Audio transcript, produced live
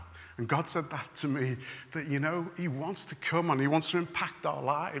And God said that to me, that, he wants to come and he wants to impact our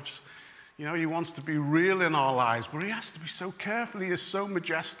lives. He wants to be real in our lives, but he has to be so careful. He is so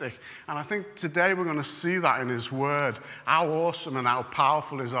majestic. And I think today we're going to see that in his word, how awesome and how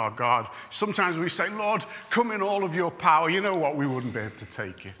powerful is our God. Sometimes we say, Lord, come in all of your power. You know what? We wouldn't be able to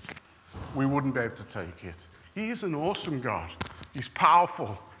take it. We wouldn't be able to take it. He is an awesome God. He's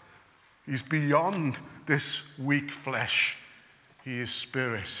powerful. He's beyond this weak flesh. He is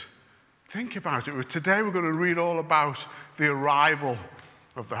spirit. Think about it. Today we're going to read all about the arrival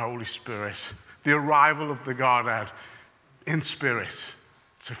of the Holy Spirit, the arrival of the Godhead in spirit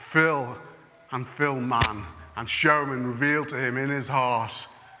to fill man and show him and reveal to him in his heart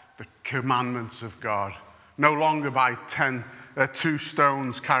the commandments of God. No longer by 2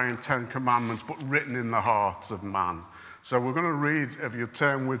 stones carrying 10 commandments, but written in the hearts of man. So we're going to read, if you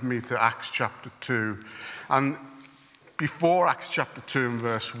turn with me to Acts chapter 2. And before Acts chapter 2 and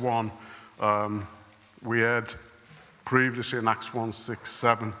verse 1, we heard previously in Acts 1, 6,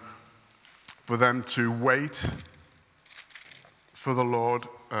 7, for them to wait for the Lord.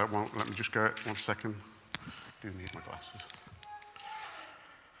 Let me just go 1 second. I do need my glasses.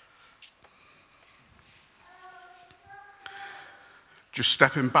 Just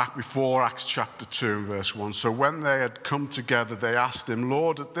stepping back before Acts chapter 2, verse 1. So when they had come together, they asked him,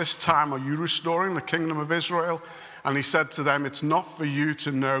 Lord, at this time are you restoring the kingdom of Israel? And he said to them, it's not for you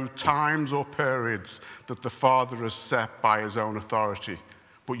to know times or periods that the Father has set by his own authority,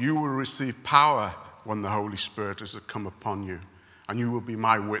 but you will receive power when the Holy Spirit has come upon you, and you will be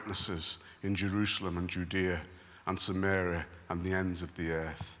my witnesses in Jerusalem and Judea and Samaria and the ends of the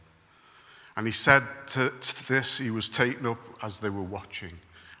earth. And he said to this, he was taken up as they were watching.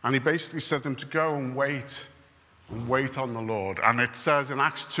 And he basically said to them to go and wait on the Lord. And it says in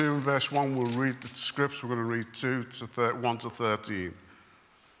Acts 2 verse 1, we'll read the scripts, we're going to read 1 to 13.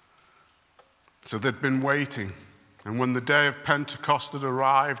 So they'd been waiting. And when the day of Pentecost had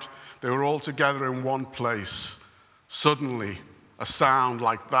arrived, they were all together in one place. Suddenly, a sound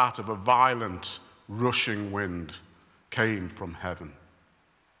like that of a violent, rushing wind came from heaven,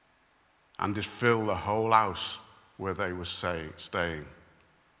 and it filled the whole house where they were staying.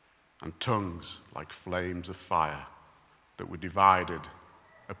 And tongues like flames of fire that were divided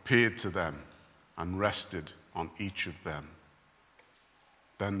appeared to them and rested on each of them.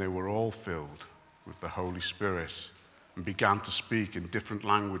 Then they were all filled with the Holy Spirit and began to speak in different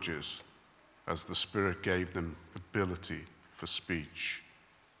languages as the Spirit gave them ability for speech.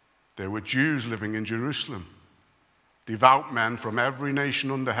 There were Jews living in Jerusalem, devout men from every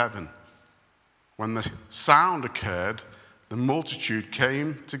nation under heaven. When the sound occurred, the multitude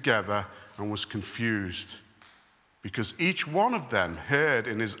came together and was confused, because each one of them heard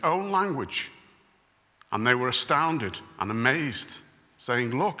in his own language, and they were astounded and amazed,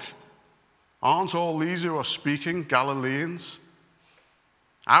 saying, look, aren't all these who are speaking Galileans?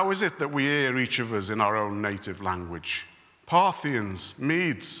 How is it that we hear each of us in our own native language? Parthians,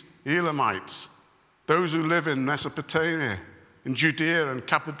 Medes, Elamites, those who live in Mesopotamia, in Judea and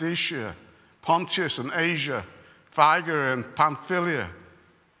Cappadocia, Pontus and Asia, Phrygia and Pamphylia,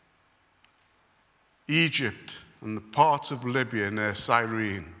 Egypt and the parts of Libya near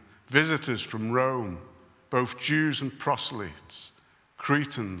Cyrene, visitors from Rome, both Jews and proselytes,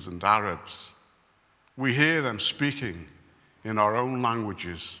 Cretans and Arabs. We hear them speaking in our own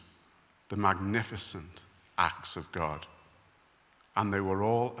languages the magnificent acts of God. And they were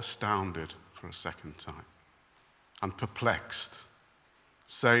all astounded for a second time and perplexed,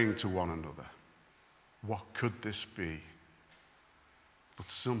 saying to one another, what could this be?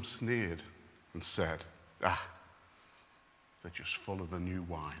 But some sneered and said, they're just full of the new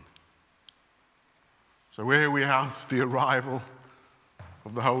wine. So here we have the arrival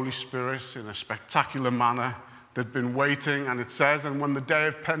of the Holy Spirit in a spectacular manner. They'd been waiting, and it says, and when the day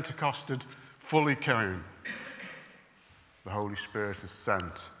of Pentecost had fully come, the Holy Spirit is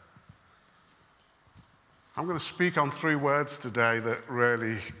sent. I'm going to speak on 3 words today that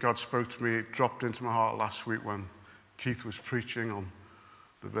really God spoke to me, it dropped into my heart last week when Keith was preaching on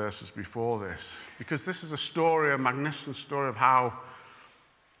the verses before this. Because this is a story, a magnificent story of how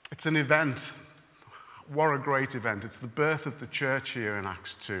it's an event. What a great event. It's the birth of the church here in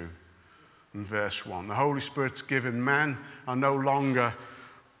Acts 2 and verse 1. The Holy Spirit's given. Men are no longer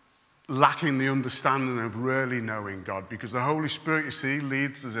lacking the understanding of really knowing God, because the Holy Spirit, you see,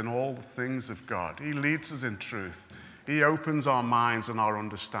 leads us in all the things of God. He leads us in truth. He opens our minds and our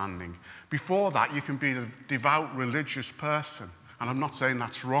understanding. Before that, you can be a devout religious person, and I'm not saying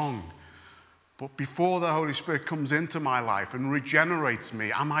that's wrong. But before the Holy Spirit comes into my life and regenerates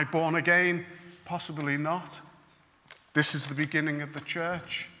me, am I born again? Possibly not. This is the beginning of the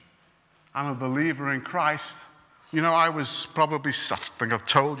church. and a believer in Christ. You know, I was probably, I think I've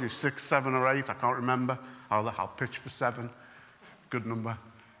told you, 6, 7, or 8, I can't remember. I'll pitch for 7. Good number.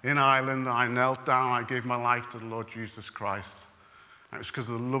 In Ireland, I knelt down, I gave my life to the Lord Jesus Christ. And it was because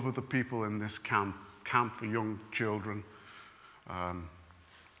of the love of the people in this camp for young children.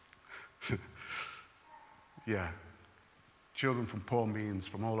 Children from poor means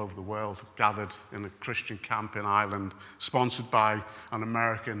from all over the world gathered in a Christian camp in Ireland, sponsored by an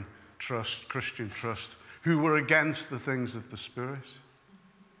American trust, Christian trust, who were against the things of the Spirit.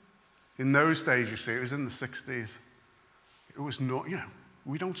 In those days, you see, it was in the 60s. It was not,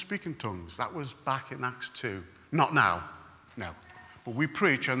 we don't speak in tongues. That was back in Acts 2. Not now, no. But we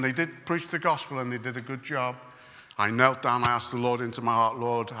preach, and they did preach the gospel, and they did a good job. I knelt down, I asked the Lord into my heart,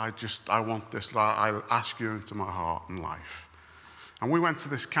 Lord, I want this, I'll ask you into my heart and life. And we went to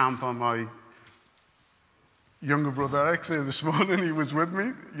this camp, and my younger brother, actually, this morning, he was with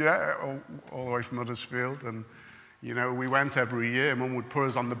me, all the way from Huddersfield. And, we went every year. Mum would put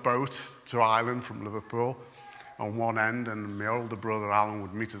us on the boat to Ireland from Liverpool on one end, and my older brother, Alan,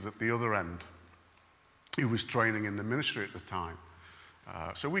 would meet us at the other end. He was training in the ministry at the time.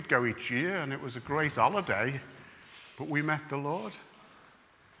 So we'd go each year, and it was a great holiday, but we met the Lord.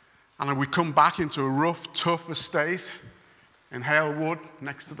 And then we'd come back into a rough, tough estate in Halewood,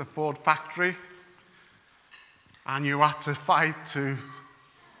 next to the Ford factory. And you had to fight to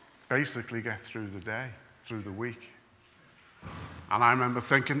basically get through the day, through the week. And I remember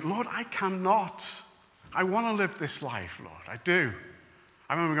thinking, Lord, I want to live this life, Lord, I do.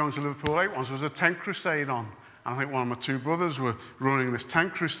 I remember going to Liverpool 8 once, there was a tent crusade on. And I think one of my 2 brothers were running this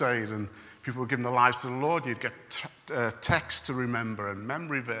tent crusade, and people were giving their lives to the Lord. You'd get texts to remember and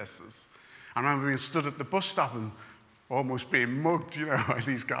memory verses. I remember being stood at the bus stop and almost being mugged, by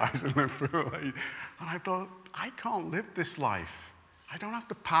these guys in Liverpool. And I thought, I can't live this life. I don't have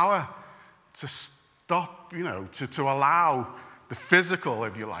the power to stop, to allow the physical,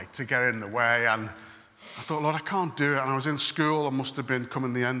 if you like, to get in the way. And I thought, Lord, I can't do it. And I was in school. I must have been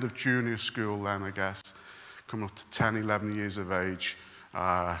coming the end of junior school then, I guess, coming up to 10, 11 years of age,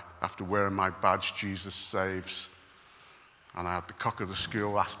 after wearing my badge, Jesus Saves. And I had the cock of the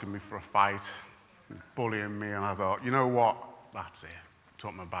school asking me for a fight, bullying me. And I thought, you know what? That's it.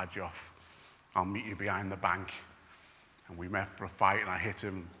 Took my badge off. I'll meet you behind the bank. And we met for a fight, and I hit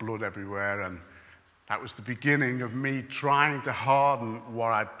him, blood everywhere. And that was the beginning of me trying to harden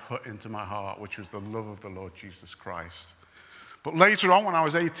what I'd put into my heart, which was the love of the Lord Jesus Christ. But later on, when I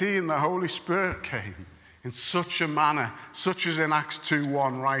was 18, the Holy Spirit came in such a manner, such as in Acts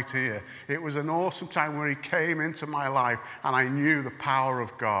 2:1 right here. It was an awesome time where he came into my life, and I knew the power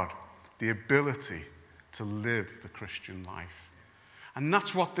of God, the ability to live the Christian life. And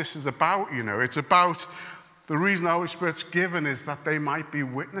that's what this is about, It's about the reason the Holy Spirit's given is that they might be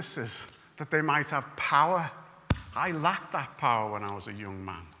witnesses, that they might have power. I lacked that power when I was a young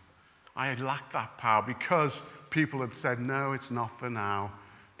man. I lacked that power because people had said, no, it's not for now.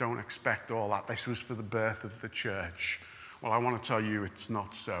 Don't expect all that. This was for the birth of the church. Well, I want to tell you it's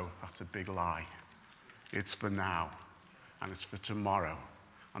not so. That's a big lie. It's for now, and it's for tomorrow,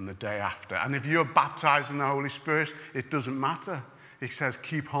 and the day after. And if you're baptized in the Holy Spirit, it doesn't matter. It says,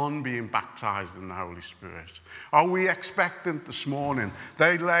 keep on being baptized in the Holy Spirit. Are we expectant this morning?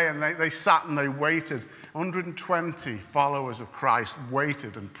 They lay and they sat and they waited. 120 followers of Christ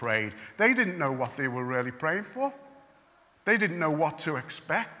waited and prayed. They didn't know what they were really praying for. They didn't know what to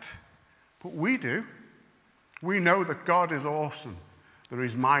expect. But we do. We know that God is awesome, that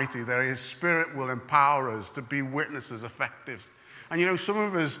he's mighty, that his Spirit will empower us to be witnesses effective. And some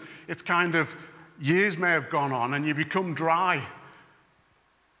of us, it's kind of, years may have gone on and you become dry.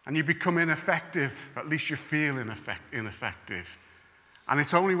 And you become ineffective, at least you feel ineffective. And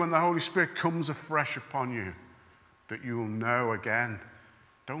it's only when the Holy Spirit comes afresh upon you that you'll know again.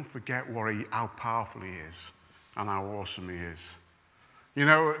 Don't forget how powerful he is and how awesome he is.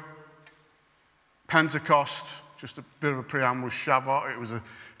 Pentecost, just a bit of a preamble, was Shavuot. It was a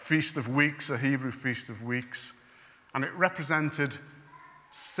feast of weeks, a Hebrew feast of weeks. And it represented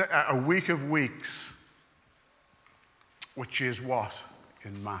a week of weeks, which is what?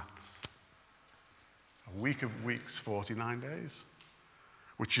 In maths. A week of weeks, 49 days.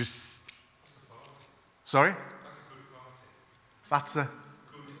 Which is... Sorry? That's a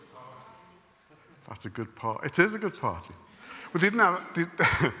good party. It is a good party. We didn't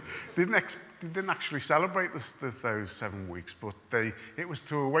actually celebrate those 7 weeks, but it was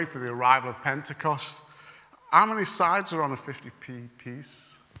to wait for the arrival of Pentecost. How many sides are on a 50p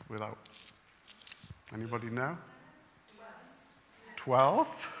piece? Without anybody know?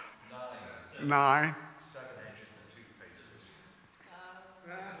 12? 9. 7 edges and 2 faces.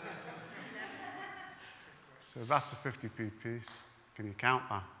 So that's a 50p piece. Can you count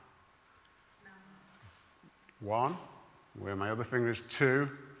that? No. 1, where my other finger is 2,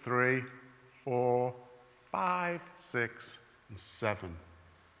 3, 4, 5, 6, and 7.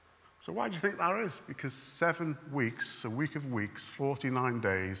 So why do you think that is? Because 7 weeks, a week of weeks, 49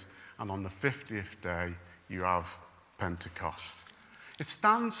 days, and on the 50th day, you have Pentecost. It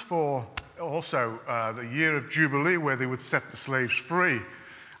stands for also the year of Jubilee, where they would set the slaves free,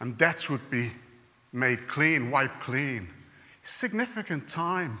 and debts would be made clean, wiped clean. Significant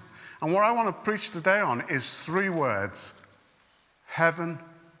time. And what I want to preach today on is 3 words: heaven,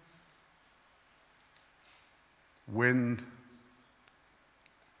 wind,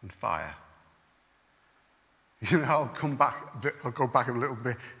 and fire. You know, I'll go back a little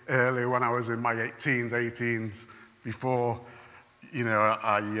bit earlier when I was in my 18s, before, you know,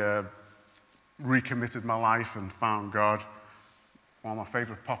 I recommitted my life and found God. One of my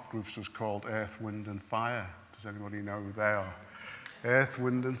favorite pop groups was called Earth, Wind and Fire. Does anybody know who they are? Earth,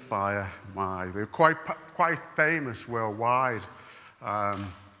 Wind and Fire. They're quite famous worldwide.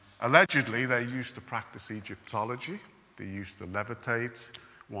 Allegedly, they used to practice Egyptology. They used to levitate,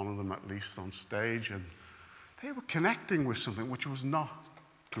 one of them at least, on stage. And they were connecting with something which was not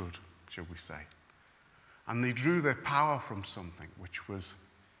good, shall we say. And they drew their power from something, which was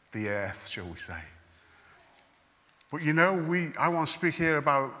the earth, shall we say. But you know, I want to speak here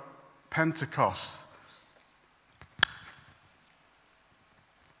about Pentecost.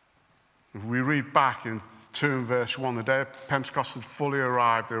 If we read back in 2 and verse 1, the day of Pentecost had fully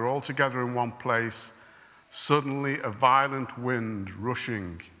arrived. They were all together in one place. Suddenly a violent wind,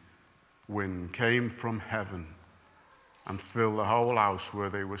 rushing wind, came from heaven and filled the whole house where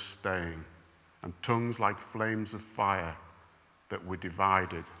they were staying. And tongues like flames of fire that were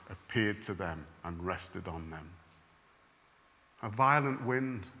divided appeared to them and rested on them. A violent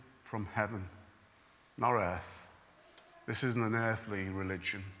wind from heaven, not earth. This isn't an earthly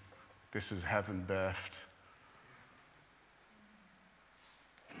religion. This is heaven birthed.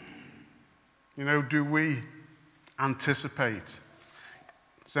 You know, do we anticipate?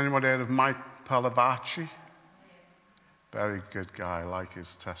 Has anybody heard of Mike Pallavacci? Very good guy. I like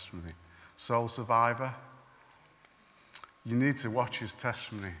his testimony. Soul survivor. You need to watch his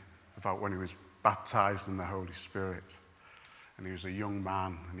testimony about when he was baptized in the Holy Spirit. And he was a young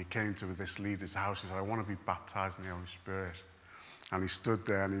man, and he came to this leader's house. He said, I want to be baptized in the Holy Spirit. And he stood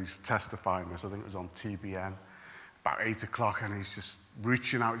there, and he's testifying this. I think it was on TBN, about 8 o'clock, and he's just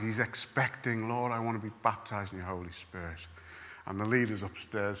reaching out. He's expecting, Lord, I want to be baptized in your Holy Spirit. And the leader's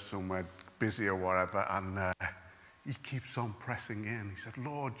upstairs somewhere, busy or whatever, and he keeps on pressing in. He said,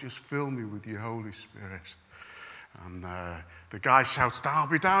 Lord, just fill me with your Holy Spirit. And the guy shouts, I'll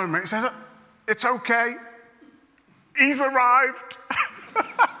be down in a minute. He says, it's okay. He's arrived.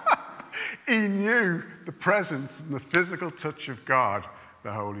 He knew the presence and the physical touch of God,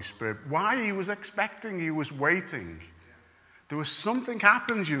 the Holy Spirit. Why? He was expecting, he was waiting. There was something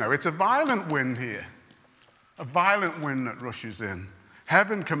happens, you know. It's a violent wind here. A violent wind that rushes in.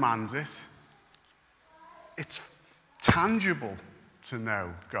 Heaven commands it. It's tangible to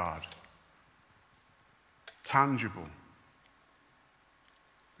know God. Tangible.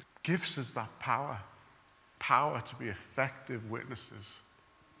 It gives us that power to be effective witnesses.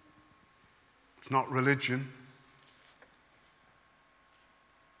 It's not religion,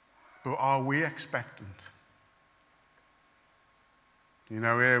 but are we expectant? You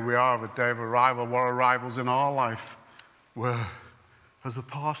know, here we are, the day of arrival. What arrivals in our life? Where has a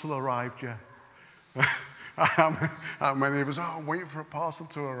parcel arrived yet? How many of us, I'm waiting for a parcel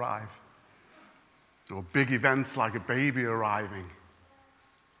to arrive? Or big events like a baby arriving.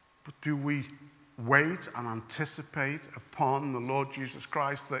 But do we wait and anticipate upon the Lord Jesus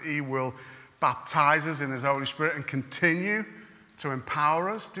Christ that he will baptize us in his Holy Spirit and continue to empower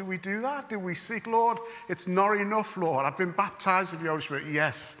us? Do we do that? Do we seek, Lord, it's not enough, Lord. I've been baptized with the Holy Spirit,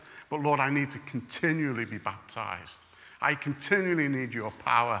 yes, but Lord, I need to continually be baptized. I continually need your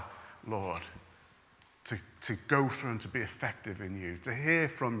power, Lord, to go through and to be effective in you, to hear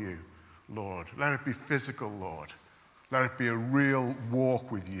from you, Lord. Let it be physical, Lord. Let it be a real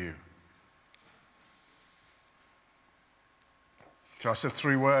walk with you. So I said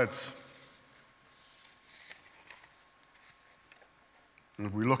 3 words. And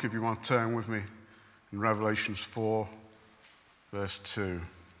if we look, if you want to turn with me, in Revelations 4, verse 2.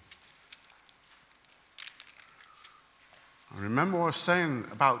 I remember what I was saying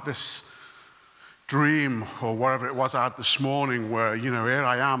about this dream or whatever it was I had this morning where, you know, here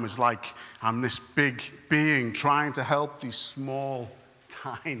I am, it's like I'm this big being trying to help these small,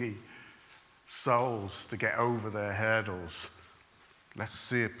 tiny souls to get over their hurdles. Let's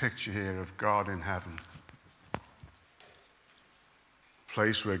see a picture here of God in heaven. a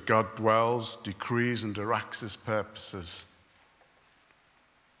place where God dwells, decrees, and directs his purposes.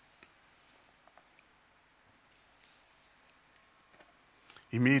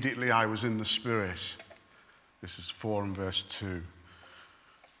 Immediately I was in the Spirit. This is 4 and verse 2.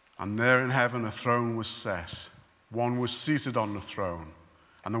 And there in heaven a throne was set. One was seated on the throne,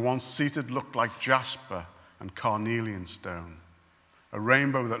 and the one seated looked like jasper and carnelian stone. A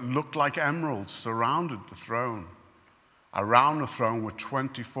rainbow that looked like emeralds surrounded the throne. Around the throne were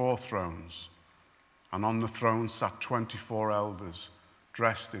 24 thrones, and on the throne sat 24 elders,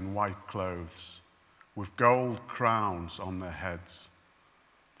 dressed in white clothes, with gold crowns on their heads.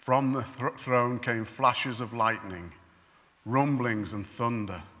 From the throne came flashes of lightning, rumblings and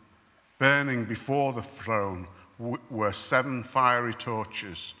thunder. Burning before the throne were 7 fiery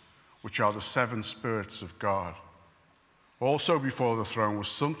torches, which are the 7 spirits of God. Also before the throne was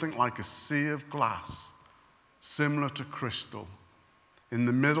something like a sea of glass, similar to crystal. In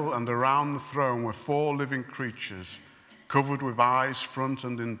the middle and around the throne were 4 living creatures, covered with eyes front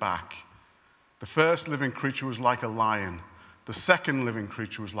and in back. The first living creature was like a lion. The second living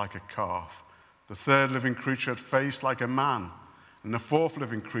creature was like a calf. The third living creature had face like a man. And the fourth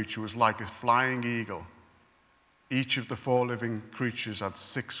living creature was like a flying eagle. Each of the 4 living creatures had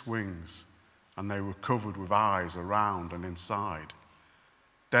 6 wings, and they were covered with eyes around and inside.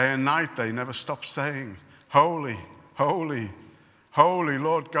 Day and night they never stopped saying, "Holy, holy, holy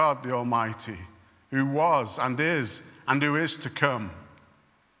Lord God the Almighty, who was and who is to come."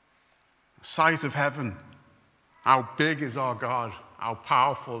 Sight of heaven, how big is our God, how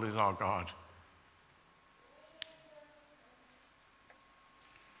powerful is our God.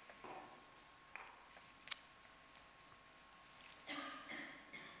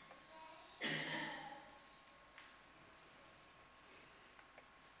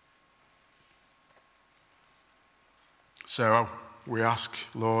 So we ask,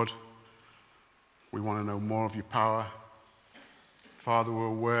 Lord, we want to know more of your power. Father, we're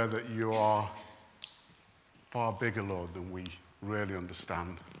aware that you are far bigger, Lord, than we really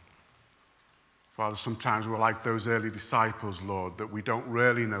understand. Father, sometimes we're like those early disciples, Lord, that we don't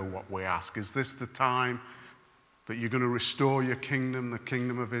really know what we ask. Is this the time that you're going to restore your kingdom, the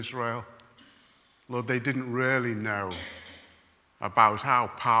kingdom of Israel? Lord, they didn't really know about how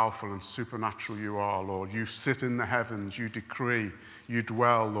powerful and supernatural you are, Lord. You sit in the heavens, you decree, you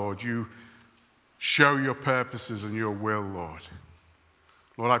dwell, Lord. You show your purposes and your will, Lord.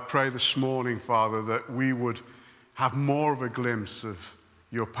 Lord, I pray this morning, Father, that we would have more of a glimpse of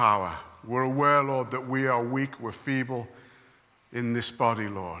your power. We're aware, Lord, that we are weak, we're feeble in this body,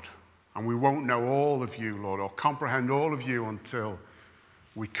 Lord. And we won't know all of you, Lord, or comprehend all of you until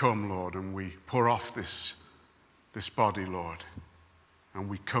we come, Lord, and we pour off this body, Lord. And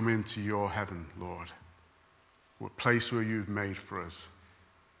we come into your heaven, Lord, a place where you've made for us.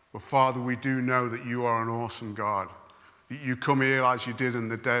 But Father, we do know that you are an awesome God, that you come here as you did in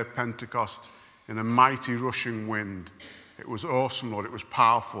the day of Pentecost in a mighty rushing wind. It was awesome, Lord. It was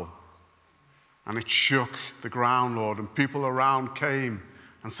powerful. And it shook the ground, Lord. And people around came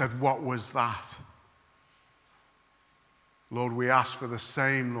and said, "What was that?" Lord, we ask for the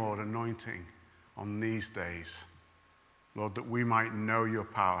same, Lord, anointing on these days. Lord, that we might know your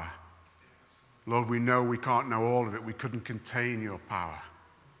power. Lord, we know we can't know all of it. We couldn't contain your power.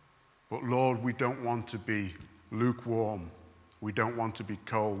 But Lord, we don't want to be lukewarm. We don't want to be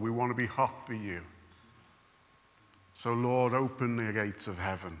cold. We want to be hot for you. So Lord, open the gates of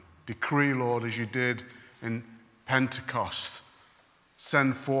heaven. Decree, Lord, as you did in Pentecost.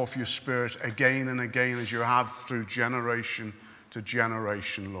 Send forth your Spirit again and again as you have through generation to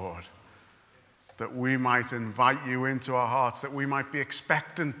generation, Lord. That we might invite you into our hearts, that we might be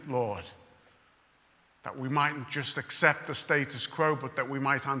expectant, Lord. That we mightn't just accept the status quo, but that we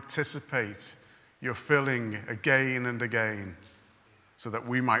might anticipate your filling again and again, so that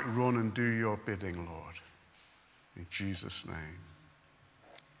we might run and do your bidding, Lord. In Jesus' name.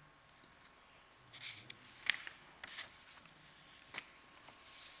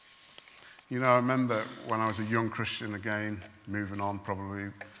 You know, I remember when I was a young Christian again, moving on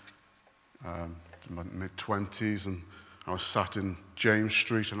probably to my mid-20s, and I was sat in James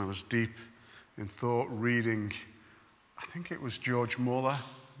Street and I was deep in thought reading, I think it was George Muller.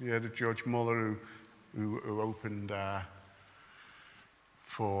 You heard of George Muller who opened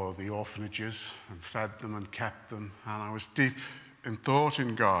for the orphanages and fed them and kept them. And I was deep in thought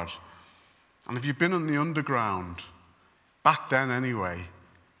in God. And if you've been in the underground, back then anyway,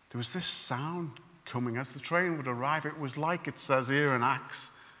 there was this sound coming as the train would arrive. It was like it says here in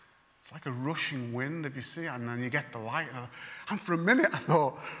Acts. It's like a rushing wind, if you see it, and then you get the light. And for a minute I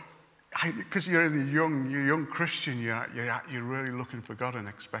thought, because you're a young Christian, you're really looking for God and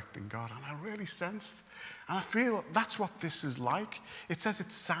expecting God. And I really sensed, and I feel that's what this is like. It says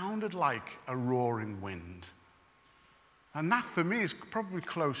it sounded like a roaring wind. And that for me is probably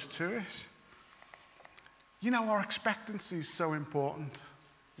close to it. Our expectancy is so important,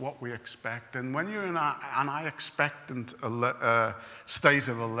 what we expect. And when you're in an expectant state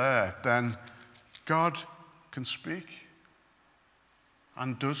of alert, then God can speak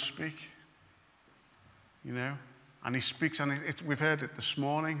and does speak, And he speaks, and we've heard it this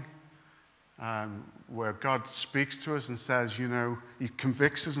morning, where God speaks to us and says, he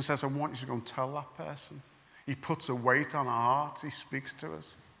convicts us and says, I want you to go and tell that person. He puts a weight on our hearts. He speaks to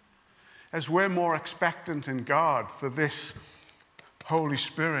us. As we're more expectant in God for this Holy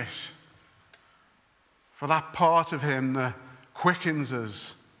Spirit, for that part of him that quickens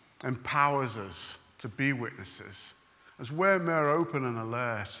us, empowers us to be witnesses. As we're more open and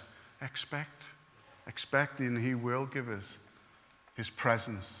alert, expecting he will give us his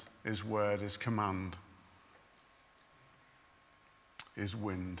presence, his word, his command, his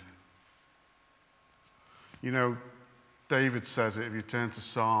wind. David says it, if you turn to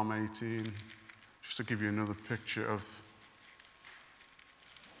Psalm 18, just to give you another picture of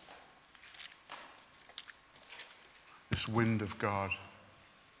this wind of God.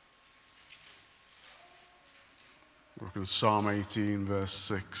 Look at Psalm 18, verse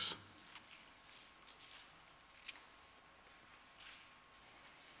 6.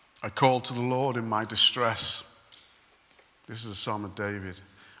 I called to the Lord in my distress. This is a psalm of David.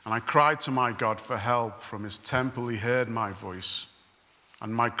 And I cried to my God for help. From his temple he heard my voice,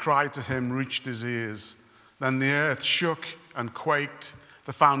 and my cry to him reached his ears. Then the earth shook and quaked.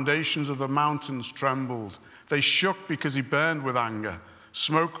 The foundations of the mountains trembled. They shook because he burned with anger.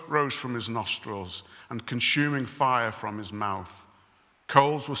 Smoke rose from his nostrils, and consuming fire from his mouth.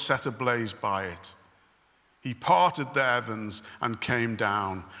 Coals were set ablaze by it. He parted the heavens and came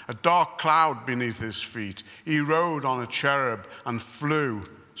down, a dark cloud beneath his feet. He rode on a cherub and flew,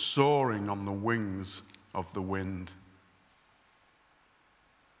 soaring on the wings of the wind.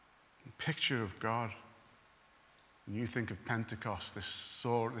 A picture of God. When you think of Pentecost,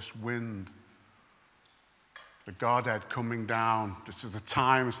 this wind, the Godhead coming down. This is the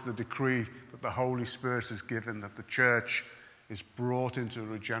time, it's the decree that the Holy Spirit is given, that the church is brought into a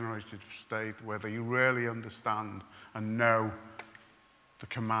regenerated state where they really understand and know the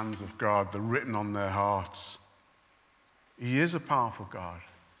commands of God. They're written on their hearts. He is a powerful God.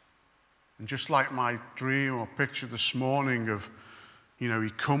 And just like my dream or picture this morning of, he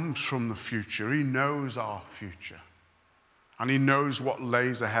comes from the future. He knows our future. And he knows what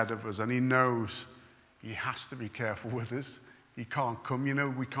lays ahead of us. And he knows he has to be careful with us. He can't come.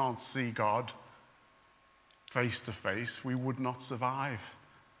 We can't see God face to face. We would not survive.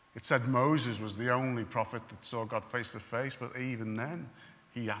 It said Moses was the only prophet that saw God face to face, but even then,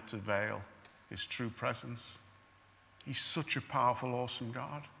 he had to veil his true presence. He's such a powerful, awesome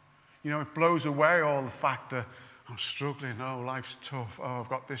God. It blows away all the fact that I'm struggling. Oh, life's tough. Oh, I've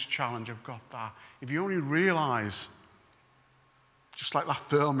got this challenge. I've got that. If you only realize, just like that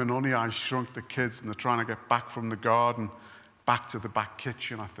film in Honey, I Shrunk the Kids, and they're trying to get back from the garden, back to the back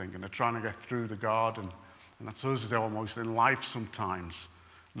kitchen, I think, and they're trying to get through the garden. And that's us almost in life sometimes.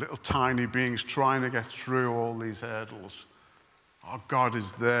 Little tiny beings trying to get through all these hurdles. Our God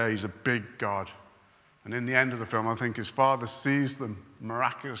is there. He's a big God. And in the end of the film, I think his father sees them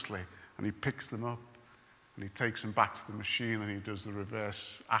miraculously, and he picks them up, and he takes them back to the machine, and he does the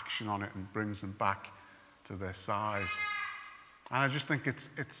reverse action on it and brings them back to their size. And I just think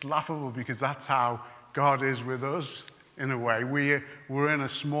it's laughable because that's how God is with us in a way. We're in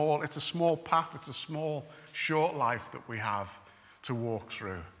it's a small path, it's a small, short life that we have to walk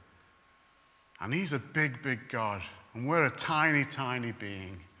through. And he's a big, big God, and we're a tiny, tiny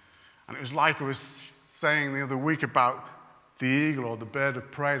being. And it was like I was saying the other week about the eagle or the bird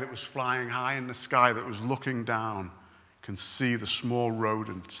of prey that was flying high in the sky, that was looking down, can see the small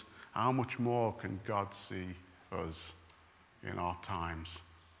rodent. How much more can God see us in our times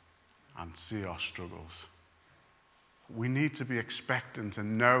and see our struggles? We need to be expectant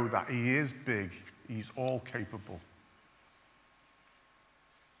and know that he is big, he's all capable,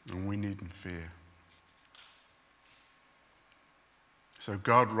 and we needn't fear. So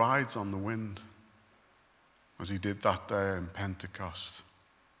God rides on the wind, as he did that day in Pentecost.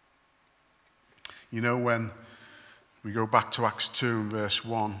 When we go back to Acts 2 and verse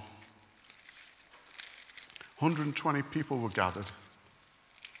 1, 120 people were gathered,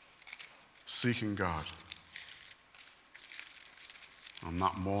 seeking God on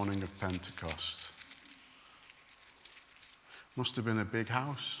that morning of Pentecost. Must have been a big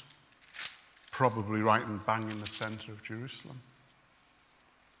house. probably right and bang in the center of Jerusalem.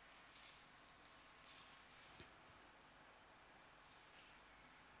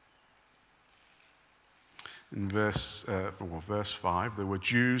 In verse 5, there were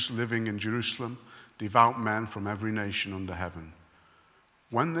Jews living in Jerusalem, devout men from every nation under heaven.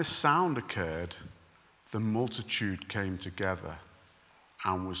 When this sound occurred, the multitude came together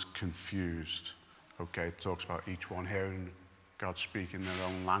and was confused. Okay, it talks about each one hearing God speak in their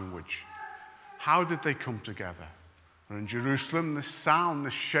own language. How did they come together? Well, in Jerusalem, this sound,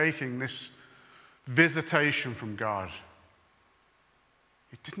 this shaking, this visitation from God,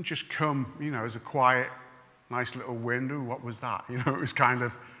 it didn't just come, as a quiet, nice little wind. Ooh, what was that? It was kind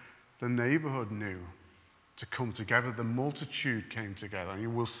of the neighborhood knew to come together. The multitude came together. And you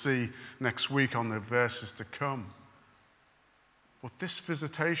will see next week on the verses to come. But this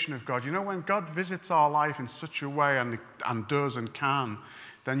visitation of God, when God visits our life in such a way and does and can,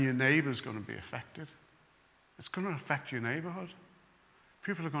 then your neighbor's going to be affected. It's going to affect your neighborhood.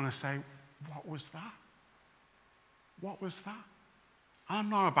 People are going to say, what was that? What was that?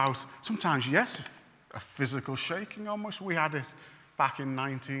 I'm not about, sometimes, yes, a physical shaking almost. We had it back in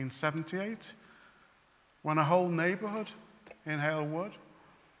 1978 when a whole neighborhood in Hale Wood,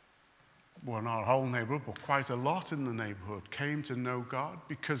 well, not a whole neighborhood, but quite a lot in the neighborhood came to know God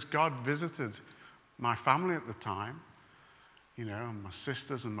because God visited my family at the time. And my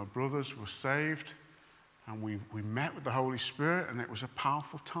sisters and my brothers were saved, and we met with the Holy Spirit, and it was a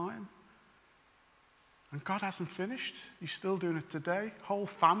powerful time. And God hasn't finished. He's still doing it today. Whole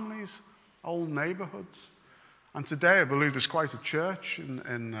families, whole neighborhoods. And today I believe there's quite a church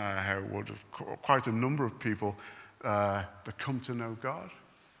in Harewood, quite a number of people that come to know God.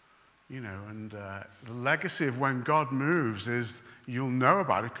 And the legacy of when God moves is you'll know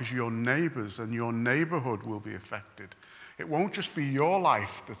about it because your neighbors and your neighborhood will be affected. It won't just be your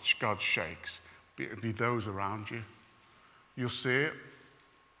life that God shakes, it'll be those around you. You'll see it.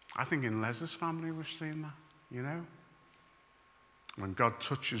 I think in Les's family we've seen that, When God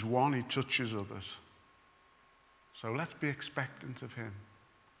touches one, he touches others. So let's be expectant of him.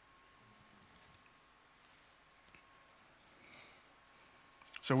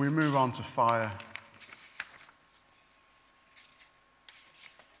 So we move on to fire.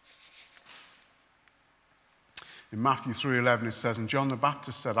 In Matthew 3:11 it says, and John the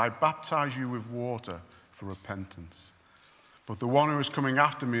Baptist said, I baptize you with water for repentance. But the one who is coming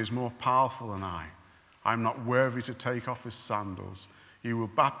after me is more powerful than I. I am not worthy to take off his sandals. He will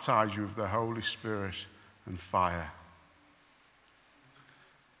baptize you with the Holy Spirit and fire.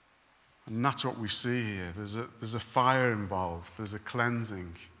 And that's what we see here. There's a fire involved. There's a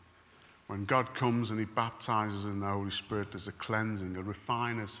cleansing. When God comes and he baptizes in the Holy Spirit, there's a cleansing, a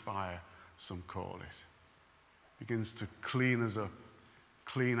refiner's fire, some call it. Begins to clean us up,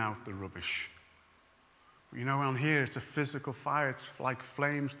 clean out the rubbish. But on here, it's a physical fire. It's like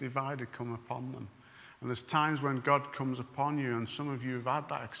flames divided come upon them. And there's times when God comes upon you, and some of you have had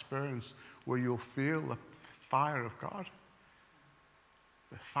that experience where you'll feel the fire of God.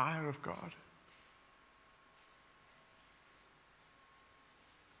 The fire of God.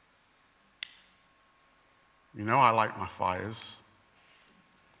 I like my fires.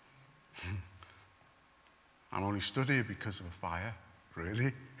 I'm only stood here because of a fire,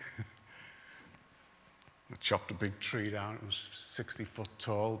 really. I chopped a big tree down. It was 60 foot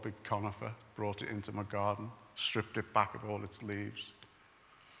tall, big conifer. Brought it into my garden, stripped it back of all its leaves.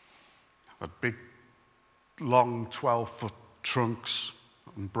 Had big, long 12-foot trunks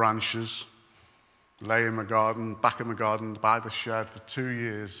and branches. Lay in my garden, back in my garden, by the shed for 2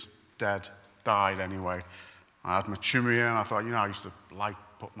 years, dead, died anyway. I had my chimney and I thought, I used to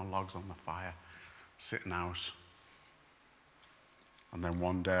put my logs on the fire, sitting out. And then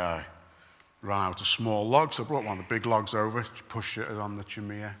one day I ran out of small logs, so I brought one of the big logs over, pushed it on the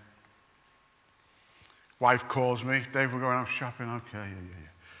chimney. Wife calls me, Dave, we're going out shopping. Okay, yeah.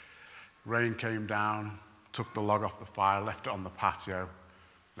 Rain came down, took the log off the fire, left it on the patio,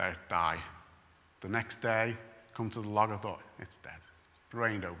 let it die. The next day, come to the log, I thought, it's dead. It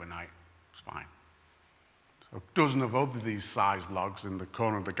rained overnight, it's fine. So a dozen of other these sized logs in the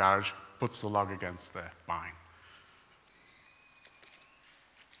corner of the garage, puts the log against there, fine.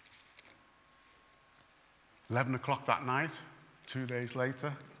 $11 o'clock that night, 2 days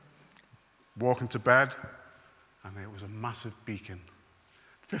later, walking to bed, and it was a massive beacon.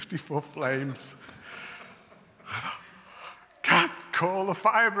 50-foot flames. I thought, can't call the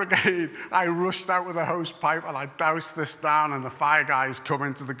fire brigade. I rushed out with a hose pipe and I doused this down, and the fire guys come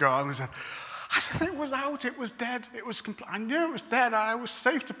into the garden and said, it was out, it was dead, it was I knew it was dead, I was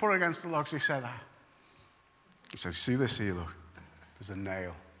safe to put it against the logs. He said, see this here, look, there's a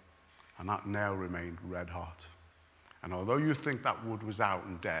nail. And that nail remained red hot. And although you think that wood was out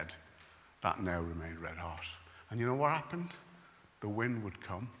and dead, that nail remained red hot. And you know what happened? The wind would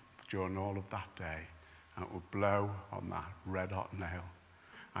come during all of that day, and it would blow on that red hot nail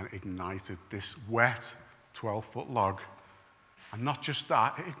and ignited this wet 12-foot log. And not just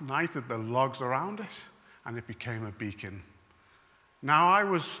that, it ignited the logs around it, and it became a beacon. Now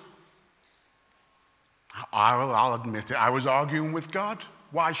I'll admit it, I was arguing with God.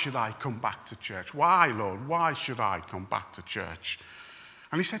 Why should I come back to church? Why, Lord? Why should I come back to church?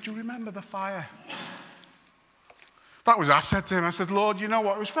 And he said, you remember the fire? I said to him, I said, Lord, you know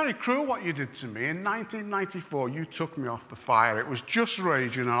what? It was very cruel what you did to me. In 1994, you took me off the fire. It was just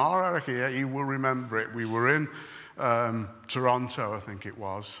raging. And our Eric here, he will remember it. We were in Toronto, I think it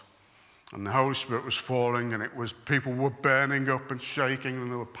was. And the Holy Spirit was falling, and people were burning up and shaking,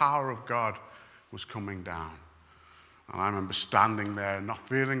 and the power of God was coming down. And I remember standing there, not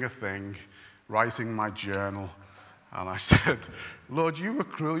feeling a thing, writing my journal. And I said, Lord, you were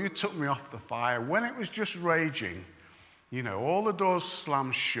cruel. You took me off the fire. When it was just raging, you know, all the doors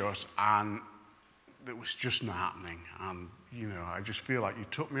slammed shut, and it was just not happening. And, you know, I just feel like you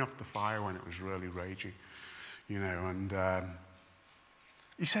took me off the fire when it was really raging, you know. And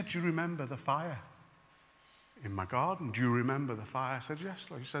he said, do you remember the fire in my garden? Do you remember the fire? I said, yes,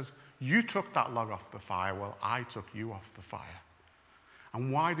 Lord. He says, you took that log off the fire. Well, I took you off the fire.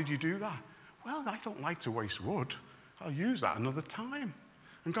 And why did you do that? Well, I don't like to waste wood. I'll use that another time.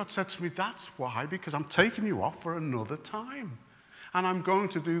 And God said to me, that's why, because I'm taking you off for another time. And I'm going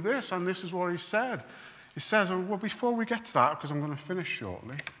to do this, and this is what he said. He says, well, before we get to that, because I'm going to finish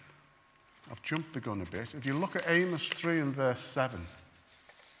shortly, I've jumped the gun a bit. If you look at Amos 3 and verse 7,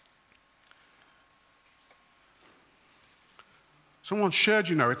 someone shared,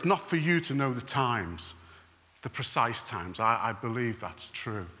 you know, it's not for you to know the times, the precise times. I believe that's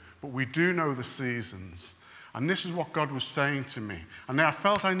true. But we do know the seasons. And this is what God was saying to me. And I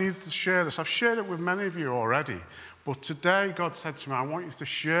felt I needed to share this. I've shared it with many of you already. But today God said to me, I want you to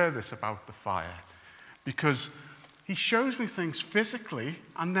share this about the fire. Because he shows me things physically,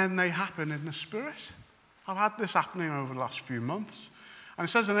 and then they happen in the spirit. I've had this happening over the last few months. And it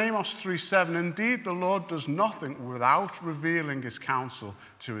says in Amos 3:7, indeed the Lord does nothing without revealing his counsel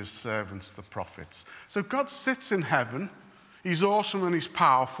to his servants, the prophets. So God sits in heaven. He's awesome and he's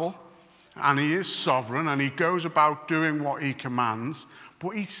powerful. And he is sovereign, and he goes about doing what he commands. But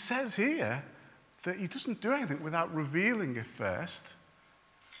he says here that he doesn't do anything without revealing it first.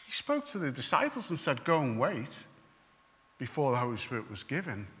 He spoke to the disciples and said, go and wait, before the Holy Spirit was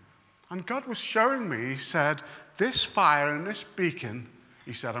given. And God was showing me, he said, this fire and this beacon,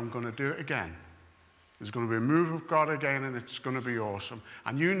 he said, I'm going to do it again. There's going to be a move of God again, and it's going to be awesome.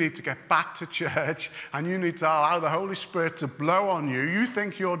 And you need to get back to church, and you need to allow the Holy Spirit to blow on you. You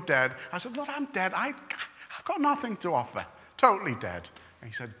think you're dead. I said, Lord, I'm dead. I've got nothing to offer. Totally dead. And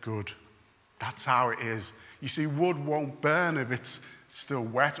he said, good. That's how it is. You see, wood won't burn if it's still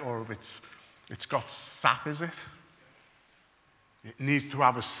wet or if it's got sap, is it? It needs to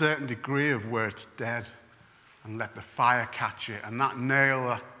have a certain degree of where it's dead, and let the fire catch it. And that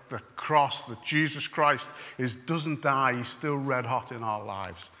nail, the cross, that Jesus Christ doesn't die. He's still red hot in our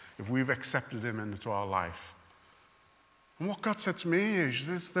lives if we've accepted him into our life. And what God said to me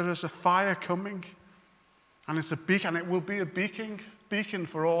is there is a fire coming, and it's a beacon, and it will be a beacon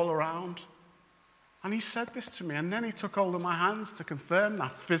for all around. And he said this to me, and then he took hold of my hands to confirm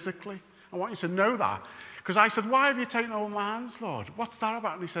that physically. I want you to know that. Because I said, why have you taken hold of my hands, Lord? What's that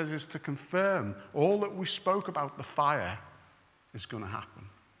about? And he says, it's to confirm all that we spoke about the fire is going to happen.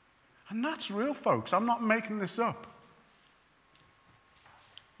 And that's real, folks. I'm not making this up.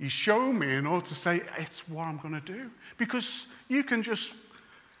 He's showing me in order to say, it's what I'm going to do. Because you can just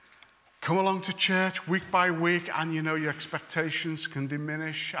come along to church week by week, and you know your expectations can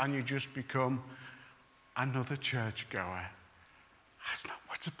diminish, and you just become another churchgoer. That's not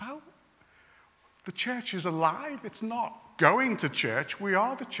what it's about. The church is alive. It's not going to church. We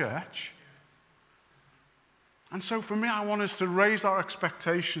are the church. And so for me, I want us to raise our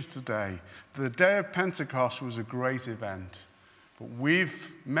expectations today. The day of Pentecost was a great event. But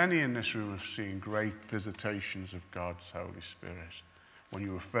many in this room have seen great visitations of God's Holy Spirit. When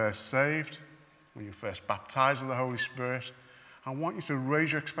you were first saved, when you were first baptized with the Holy Spirit, I want you to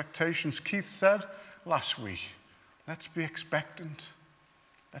raise your expectations. Keith said last week, let's be expectant.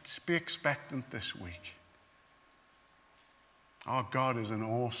 Let's be expectant this week. Our God is an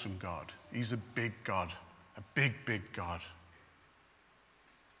awesome God. He's a big God, a big, big God.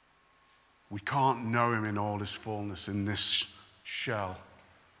 We can't know him in all his fullness in this shell,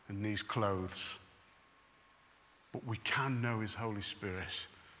 in these clothes. But we can know his Holy Spirit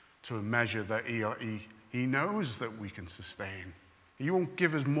to a measure that he knows that we can sustain. He won't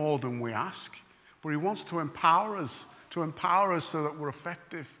give us more than we ask, but he wants to empower us so that we're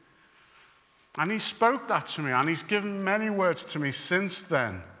effective. And he spoke that to me, and he's given many words to me since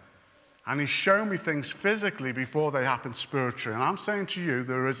then. And he's shown me things physically before they happen spiritually. And I'm saying to you,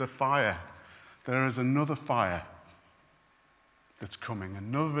 there is a fire. There is another fire that's coming,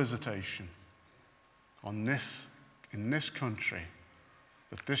 another visitation in this country,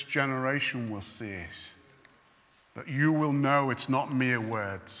 that this generation will see it, that you will know it's not mere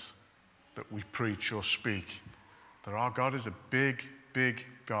words that we preach or speak, that our God is a big, big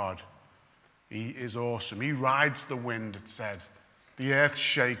God. He is awesome. He rides the wind, it said. The earth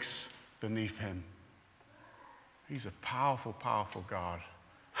shakes beneath him. He's a powerful, powerful God.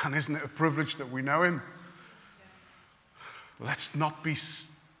 And isn't it a privilege that we know him? Yes. Let's not be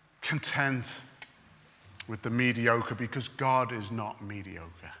content with the mediocre, because God is not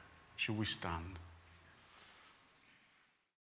mediocre. Shall we stand?